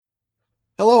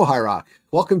Hello, High Rock.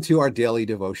 Welcome to our daily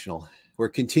devotional. We're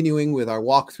continuing with our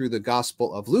walk through the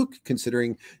Gospel of Luke,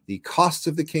 considering the costs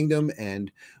of the kingdom.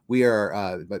 And we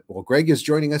are, Greg is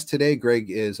joining us today. Greg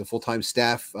is a full-time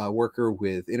staff worker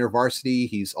with InterVarsity.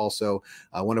 He's also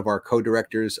one of our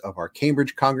co-directors of our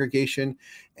Cambridge congregation.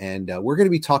 And we're going to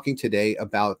be talking today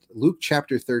about Luke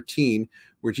chapter 13,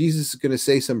 where Jesus is going to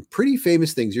say some pretty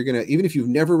famous things. You're going to, even if you've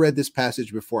never read this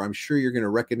passage before, I'm sure you're going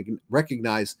to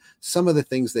recognize some of the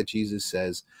things that Jesus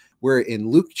says. We're in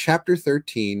Luke chapter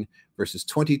 13, verses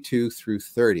 22 through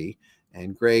 30.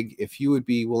 And Greg, if you would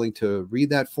be willing to read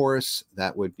that for us,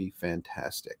 that would be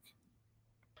fantastic.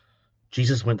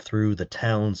 Jesus went through the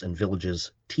towns and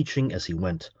villages, teaching as he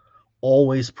went,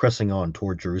 always pressing on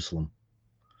toward Jerusalem.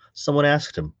 Someone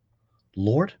asked him,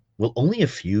 "Lord, will only a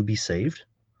few be saved?"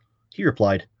 He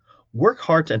replied, "Work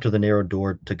hard to enter the narrow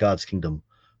door to God's kingdom,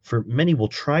 for many will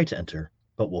try to enter,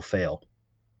 but will fail.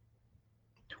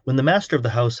 When the master of the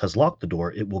house has locked the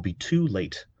door, it will be too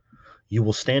late. You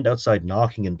will stand outside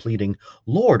knocking and pleading,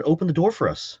 'Lord, open the door for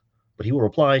us.' But he will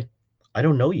reply, 'I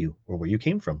don't know you or where you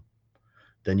came from.'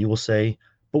 Then you will say,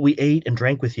 'But we ate and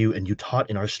drank with you, and you taught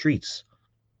in our streets.'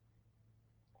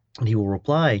 And he will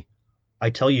reply,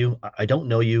 'I tell you, I don't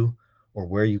know you or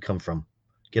where you come from.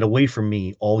 Get away from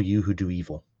me, all you who do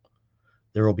evil.'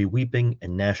 There will be weeping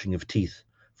and gnashing of teeth,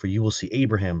 for you will see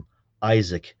Abraham,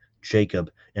 Isaac,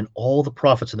 Jacob, and all the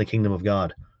prophets in the kingdom of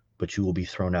God, but you will be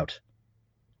thrown out.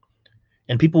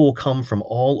 And people will come from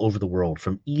all over the world,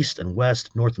 from east and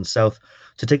west, north and south,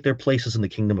 to take their places in the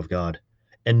kingdom of God.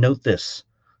 And note this,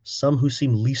 some who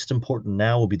seem least important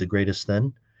now will be the greatest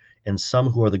then, and some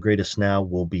who are the greatest now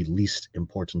will be least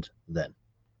important then."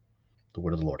 The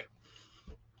word of the Lord.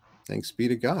 Thanks be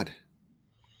to God.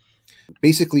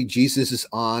 Basically, Jesus is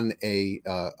on a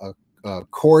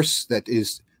course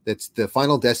that's the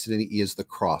final destiny is the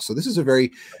cross. So this is a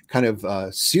very kind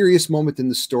of serious moment in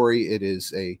the story. It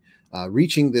is a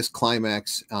reaching this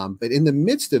climax. But in the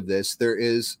midst of this, there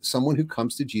is someone who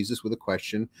comes to Jesus with a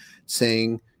question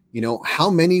saying, how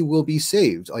many will be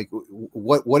saved? Like,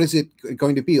 what is it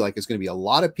going to be? Like, it's going to be a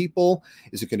lot of people.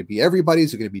 Is it going to be everybody?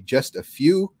 Is it going to be just a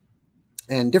few?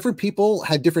 And different people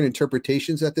had different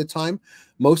interpretations at the time.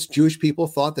 Most Jewish people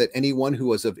thought that anyone who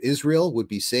was of Israel would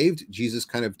be saved. Jesus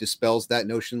kind of dispels that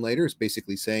notion later. It's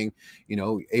basically saying,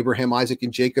 Abraham, Isaac,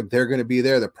 and Jacob, they're going to be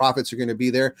there. The prophets are going to be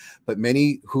there. But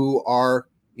many who are,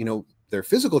 their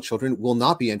physical children will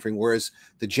not be entering. Whereas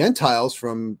the Gentiles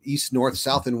from east, north,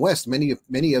 south, and west,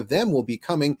 many of them will be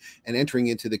coming and entering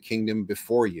into the kingdom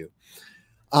before you.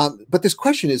 But this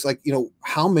question is like,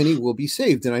 how many will be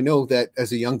saved? And I know that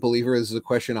as a young believer, this is a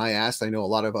question I asked. I know a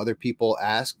lot of other people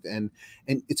asked. And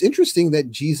it's interesting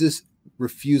that Jesus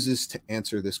refuses to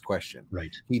answer this question.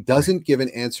 Right. He doesn't give an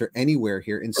answer anywhere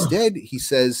here. Instead, he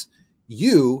says,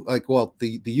 you, like, well,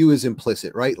 the you is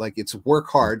implicit, right? Like, it's work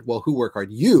hard. Well, who work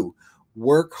hard? You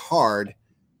work hard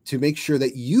to make sure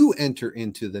that you enter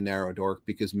into the narrow door,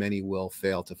 because many will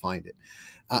fail to find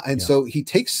it. So he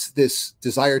takes this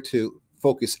desire to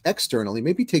focus externally,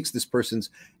 maybe takes this person's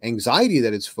anxiety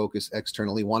that it's focused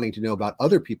externally, wanting to know about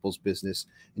other people's business.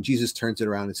 And Jesus turns it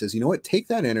around and says, you know what, take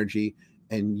that energy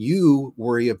and you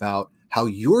worry about how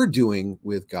you're doing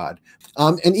with God.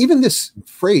 And even this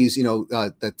phrase,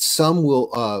 that some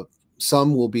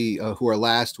will be who are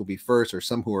last will be first, or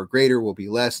some who are greater will be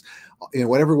less,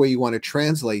 whatever way you want to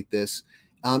translate this,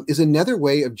 is another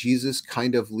way of Jesus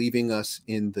kind of leaving us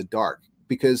in the dark.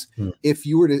 Because if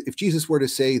Jesus were to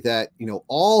say that,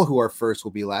 all who are first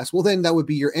will be last, well, then that would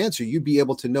be your answer. You'd be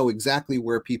able to know exactly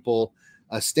where people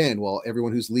stand. Well,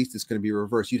 everyone who's least is going to be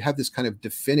reversed. You'd have this kind of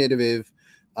definitive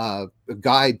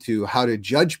guide to how to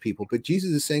judge people. But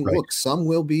Jesus is saying, Look, some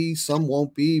will be, some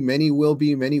won't be, many will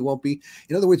be, many won't be.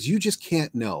 In other words, you just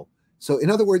can't know. So in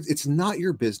other words, it's not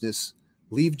your business.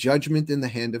 Leave judgment in the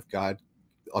hand of God.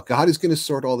 God is going to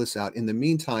sort all this out. In the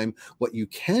meantime, what you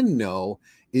can know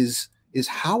is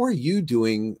how are you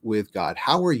doing with God?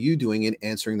 How are you doing in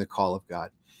answering the call of God?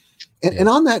 And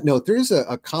on that note, there is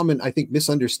a common, I think,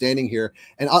 misunderstanding here.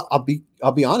 And I'll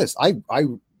be honest.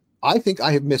 I think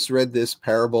I have misread this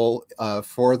parable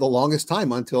for the longest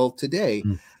time until today,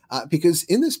 because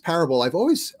in this parable, I've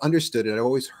always understood it. I've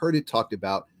always heard it talked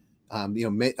about.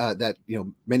 That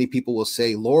many people will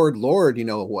say, "Lord, Lord,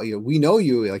 we know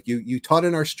you. Like you taught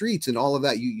in our streets and all of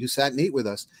that. You sat and ate with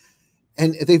us."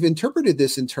 And they've interpreted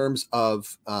this in terms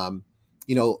of,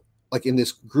 like in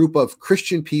this group of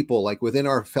Christian people, like within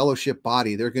our fellowship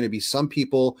body, there are going to be some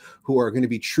people who are going to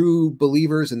be true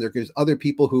believers, and there's other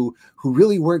people who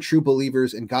really weren't true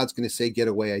believers, and God's going to say, "Get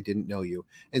away, I didn't know you."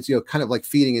 And so, kind of like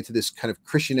feeding into this kind of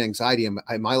Christian anxiety.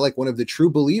 Am I like one of the true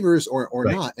believers or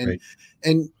Right, not? right.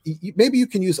 And maybe you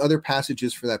can use other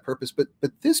passages for that purpose, but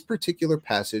this particular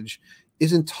passage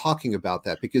isn't talking about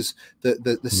that, because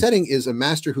the setting is a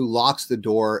master who locks the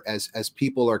door as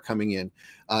people are coming in.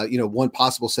 One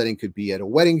possible setting could be at a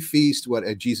wedding feast. What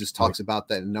Jesus talks about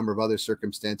that in a number of other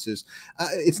circumstances.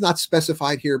 It's not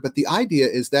specified here, but the idea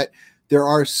is that there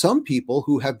are some people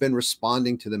who have been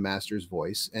responding to the master's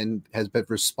voice and has been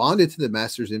responded to the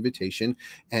master's invitation,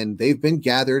 and they've been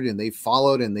gathered and they've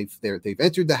followed and they've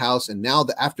entered the house. And now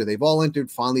after they've all entered,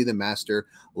 finally the master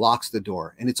locks the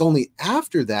door. And it's only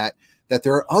after that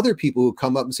there are other people who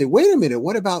come up and say, "Wait a minute,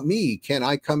 what about me? Can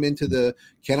I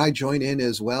join in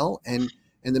as well?" And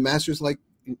the master's like,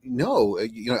 "No,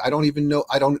 I don't even know.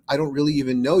 I don't really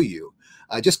even know you.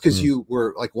 Just because you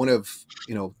were like one of,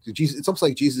 Jesus." It's almost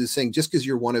like Jesus is saying, just because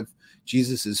you're one of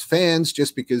Jesus's fans,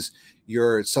 just because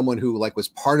you're someone who like was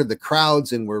part of the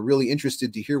crowds and were really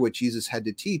interested to hear what Jesus had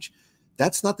to teach,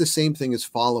 that's not the same thing as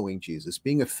following Jesus.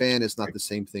 Being a fan is not the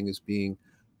same thing as being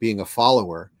a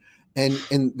follower.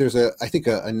 And there's I think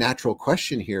a natural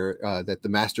question here that the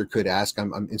master could ask.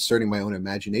 I'm inserting my own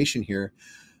imagination here,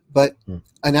 but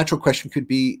a natural question could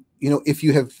be, if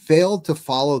you have failed to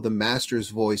follow the master's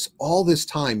voice all this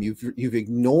time, you've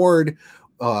ignored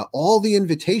all the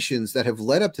invitations that have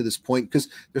led up to this point, because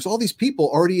there's all these people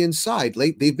already inside.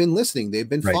 They've been listening, they've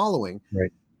been following.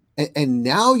 Right. And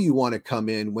now you want to come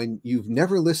in when you've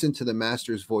never listened to the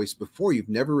master's voice before, you've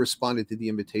never responded to the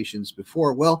invitations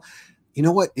before. Well, you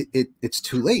know what? It's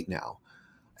too late now.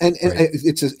 And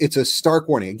it's a stark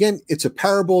warning. Again, it's a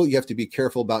parable. You have to be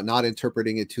careful about not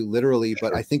interpreting it too literally.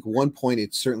 But I think one point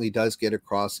it certainly does get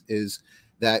across is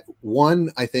that, one,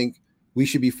 I think we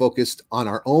should be focused on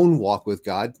our own walk with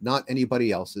God, not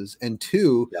anybody else's. And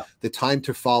two, the time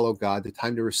to follow God, the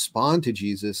time to respond to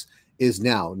Jesus is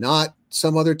now, not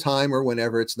some other time or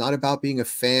whenever. It's not about being a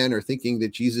fan or thinking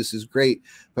that Jesus is great,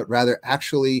 but rather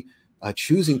actually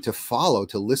choosing to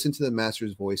listen to the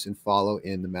master's voice and follow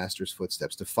in the master's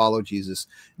footsteps, to follow Jesus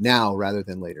now rather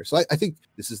than later. So I think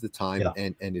this is the time,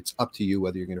 and it's up to you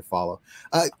whether you're going to follow.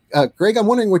 Greg, I'm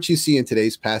wondering what you see in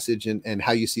today's passage and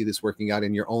how you see this working out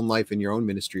in your own life and your own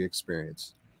ministry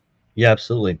experience. Yeah,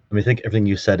 absolutely. I mean, I think everything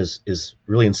you said is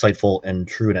really insightful and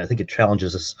true, and I think it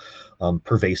challenges this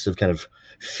pervasive kind of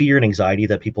fear and anxiety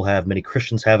that people have, many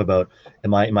Christians have, about,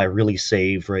 am I really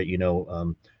saved, right?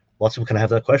 Lots of people kind of have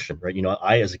that question, right?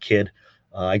 I, as a kid,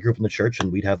 I grew up in the church,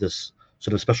 and we'd have this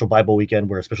sort of special Bible weekend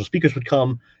where special speakers would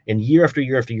come, and year after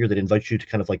year after year, they'd invite you to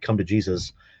kind of like come to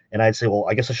Jesus. And I'd say, well,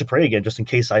 I guess I should pray again, just in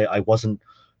case I wasn't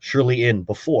surely in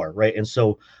before, right? And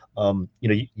so,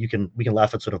 we can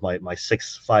laugh at sort of my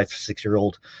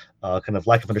 5-6-year-old kind of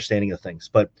lack of understanding of things.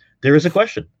 But there is a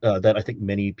question that I think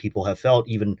many people have felt,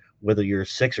 even whether you're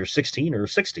 6 or 16 or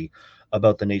 60,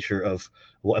 about the nature of,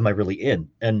 well, am I really in?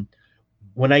 And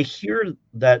when I hear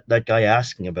that guy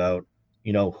asking about,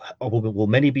 will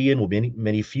many be in?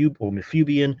 Will few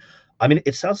be in? I mean,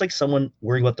 it sounds like someone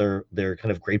worrying about their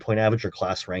kind of grade point average or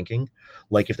class ranking,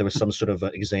 like if there was some sort of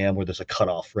exam where there's a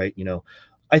cutoff, right?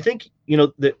 I think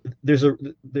there's a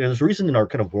reason in our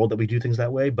kind of world that we do things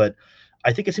that way, but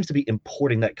I think it seems to be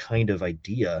importing that kind of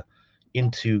idea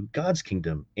into God's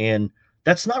kingdom, and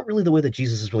that's not really the way that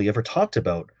Jesus has really ever talked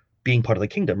about being part of the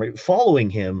kingdom, right? Following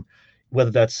him, whether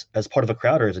that's as part of a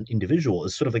crowd or as an individual,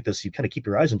 is sort of like this. You kind of keep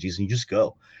your eyes on Jesus and you just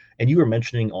go. And you were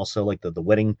mentioning also like the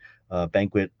wedding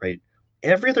banquet, right?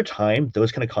 Every other time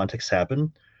those kind of contexts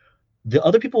happen, the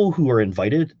other people who are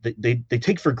invited, they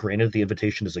take for granted the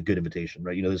invitation is a good invitation,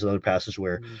 right? There's another passage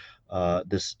where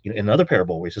in another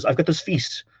parable where he says, "I've got this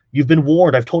feast. You've been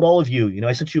warned. I've told all of you.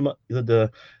 I sent you the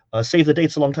save the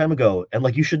dates a long time ago, and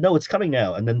like you should know it's coming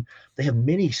now." And then they have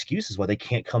many excuses why they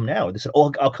can't come now. They said,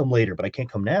 "Oh, I'll come later, but I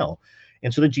can't come now."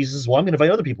 And so then Jesus says, "Well, I'm going to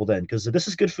invite other people then, because this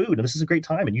is good food and this is a great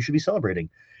time and you should be celebrating."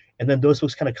 And then those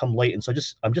folks kind of come late. And so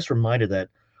I'm just reminded that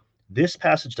this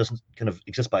passage doesn't kind of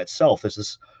exist by itself. There's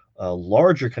this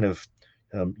larger kind of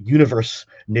universe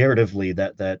narratively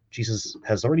that Jesus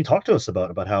has already talked to us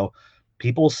about how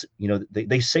people,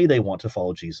 they say they want to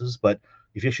follow Jesus, but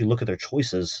if you actually look at their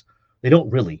choices, they don't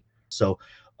really. So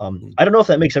I don't know if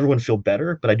that makes everyone feel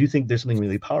better, but I do think there's something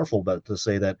really powerful about to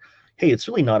say that, hey, it's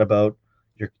really not about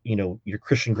your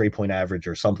Christian grade point average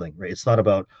or something, right? It's not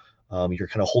about your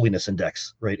kind of holiness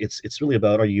index, right? It's really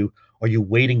about, are you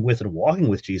waiting with and walking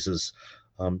with Jesus?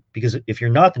 Because if you're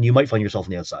not, then you might find yourself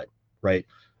on the outside, right?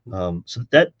 So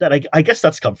I guess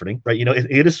that's comforting, right?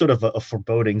 It is sort of a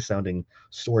foreboding sounding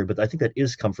story, but I think that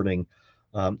is comforting,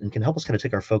 and can help us kind of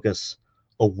take our focus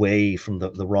away from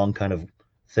the wrong kind of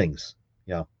things.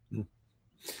 Yeah.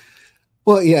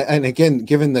 Well, yeah, and again,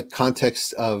 given the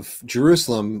context of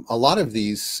Jerusalem, a lot of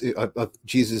these of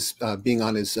Jesus being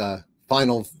on his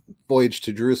final voyage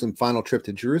to Jerusalem, final trip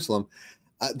to Jerusalem,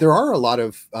 there are a lot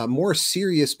of more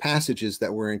serious passages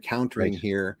that we're encountering Right.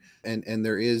 here, and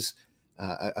there is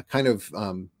a kind of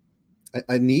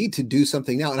a need to do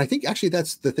something now. And I think actually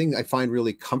that's the thing I find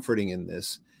really comforting in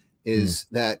this Mm. is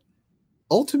that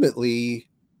ultimately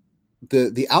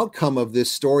the outcome of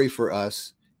this story for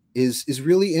us is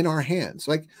really in our hands.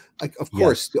 Like of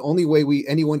course, Yes. the only way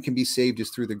anyone can be saved is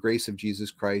through the grace of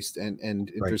Jesus Christ, and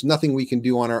Right. there's nothing we can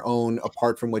do on our own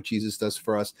apart from what Jesus does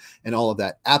for us and all of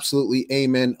that. Absolutely,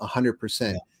 amen, Yeah.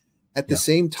 100%. At the Yeah.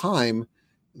 same time,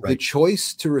 the Right.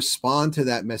 choice to respond to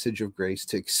that message of grace,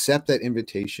 to accept that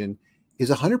invitation, is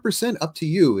 100% up to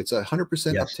you. It's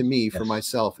 100% up to Yes. me for Yes.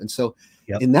 myself. And so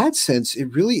Yep. in that sense, it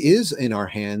really is in our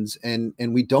hands, and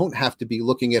we don't have to be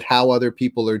looking at how other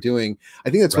people are doing. I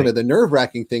think that's one Right. of the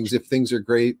nerve-wracking things if things are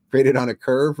graded on a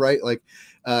curve, right? Like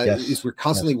is Yes. we're Yes.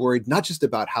 constantly worried not just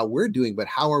about how we're doing, but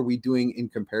how are we doing in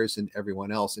comparison to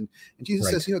everyone else. And Jesus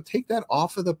Right. says, take that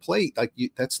off of the plate. Like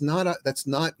that's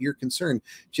not your concern.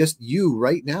 Just you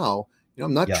right now.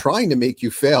 I'm not Yeah. trying to make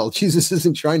you fail. Jesus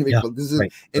isn't trying to make Yeah. you fail. This is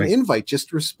Right. an Right. invite.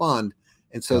 Just respond.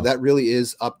 And so Yeah. that really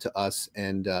is up to us.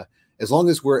 And as long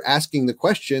as we're asking the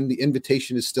question, the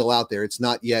invitation is still out there. It's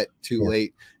not yet too Sure.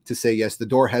 late to say yes. The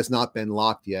door has not been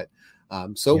locked yet.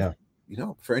 So, Yeah.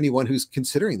 for anyone who's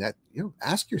considering that,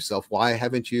 ask yourself, why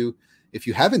haven't you? If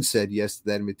you haven't said yes to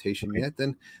that invitation Right. yet,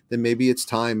 then maybe it's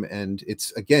time. And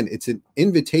it's an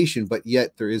invitation, but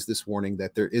yet there is this warning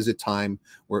that there is a time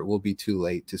where it will be too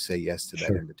late to say yes to that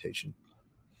Sure. invitation.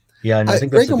 Yeah, and I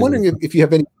think that's Greg, a I'm good way wondering to. if you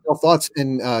have any final thoughts,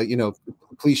 and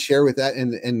please share with that,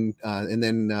 and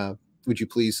then would you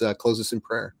please close us in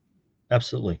prayer?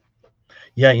 Absolutely.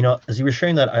 Yeah, as you were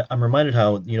sharing that, I'm reminded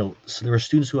how, so there were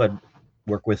students who I'd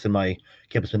worked with in my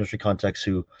campus ministry context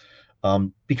who,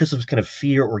 because of kind of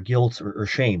fear or guilt or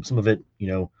shame, some of it,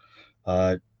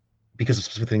 uh, because of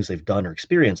specific things they've done or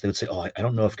experienced, they would say, "Oh, I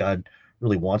don't know if God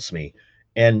really wants me."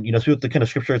 And through the kind of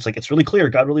scripture, it's like it's really clear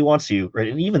God really wants you, right?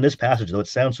 And even this passage, though it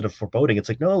sounds sort of foreboding, it's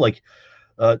like no, like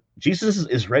Jesus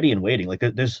is ready and waiting. Like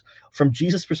there's from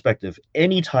Jesus' perspective,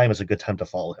 any time is a good time to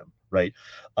follow him, right?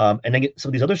 And then get some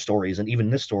of these other stories, and even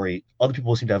this story, other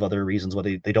people seem to have other reasons why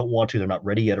they don't want to, they're not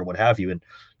ready yet, or what have you. And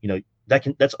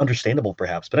that's understandable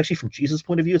perhaps, but actually from Jesus'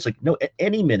 point of view, it's like no, at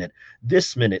any minute,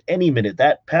 this minute, any minute,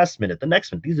 that past minute, the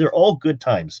next minute, these are all good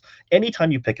times. Any time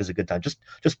you pick is a good time. Just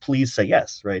please say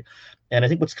yes, right? And I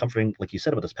think what's comforting, like you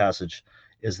said about this passage,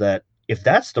 is that if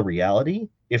that's the reality,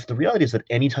 if the reality is that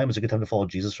any time is a good time to follow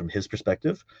Jesus from his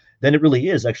perspective, then it really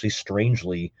is actually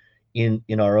strangely in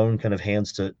our own kind of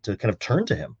hands to kind of turn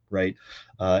to him, right?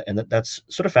 And that's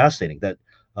sort of fascinating that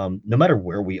no matter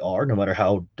where we are, no matter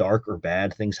how dark or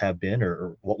bad things have been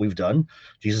or what we've done,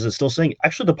 Jesus is still saying,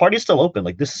 actually, the party's still open.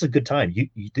 Like this is a good time.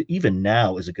 Even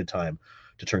now is a good time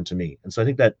to turn to me. And so I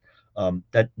think that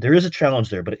that there is a challenge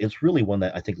there, but it's really one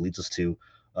that I think leads us to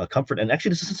comfort and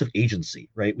actually just a sense of agency,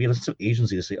 right? We have a sense of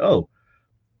agency to say, oh,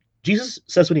 Jesus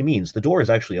says what he means. The door is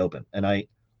actually open, and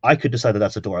I could decide that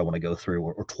that's the door I want to go through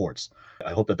or towards.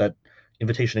 I hope that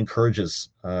invitation encourages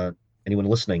anyone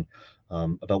listening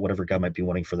about whatever God might be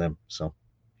wanting for them. So,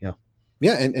 yeah,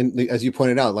 Yeah, and as you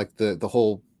pointed out, like the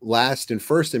whole last and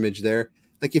first image there,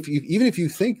 like even if you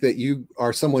think that you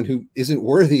are someone who isn't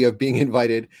worthy of being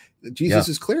invited, yeah, Jesus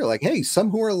is clear. Like, hey, some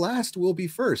who are last will be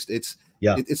first.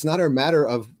 yeah, It's not a matter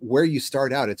of where you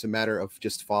start out. It's a matter of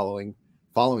just following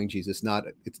Jesus. Not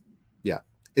it's yeah.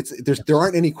 There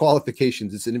aren't any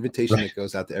qualifications. It's an invitation right, that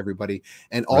goes out to everybody,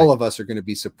 and all right, of us are going to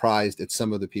be surprised at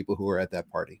some of the people who are at that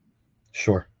party.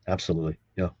 sure, absolutely,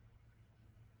 yeah,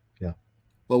 yeah,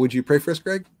 Well, would you pray for us,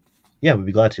 Greg? yeah. We'd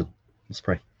be glad to. Let's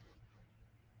pray.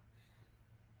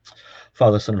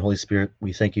 Father, Son, and Holy Spirit,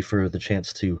 we thank you for the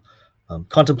chance to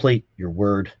contemplate your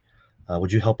word.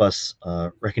 Would you help us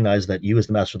recognize that you, as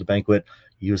the master of the banquet,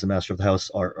 you, as the master of the house,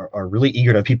 are really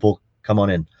eager to have people come on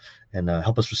in and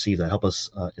help us receive that. Help us,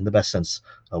 in the best sense,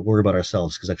 worry about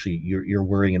ourselves because actually you're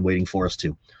worrying and waiting for us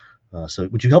to. So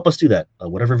would you help us do that?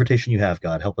 Whatever invitation you have,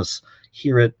 God, help us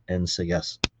hear it and say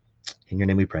yes. In your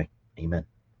name we pray. Amen.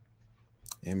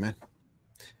 Amen.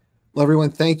 Well,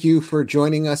 everyone, thank you for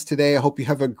joining us today. I hope you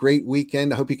have a great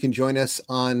weekend. I hope you can join us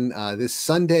on this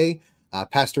Sunday.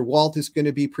 Pastor Walt is going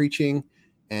to be preaching,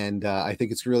 and I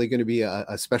think it's really going to be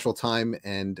a special time.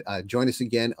 And join us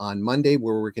again on Monday,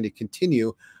 where we're going to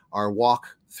continue our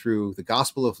walk through the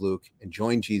Gospel of Luke and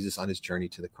join Jesus on his journey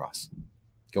to the cross.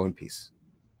 Go in peace.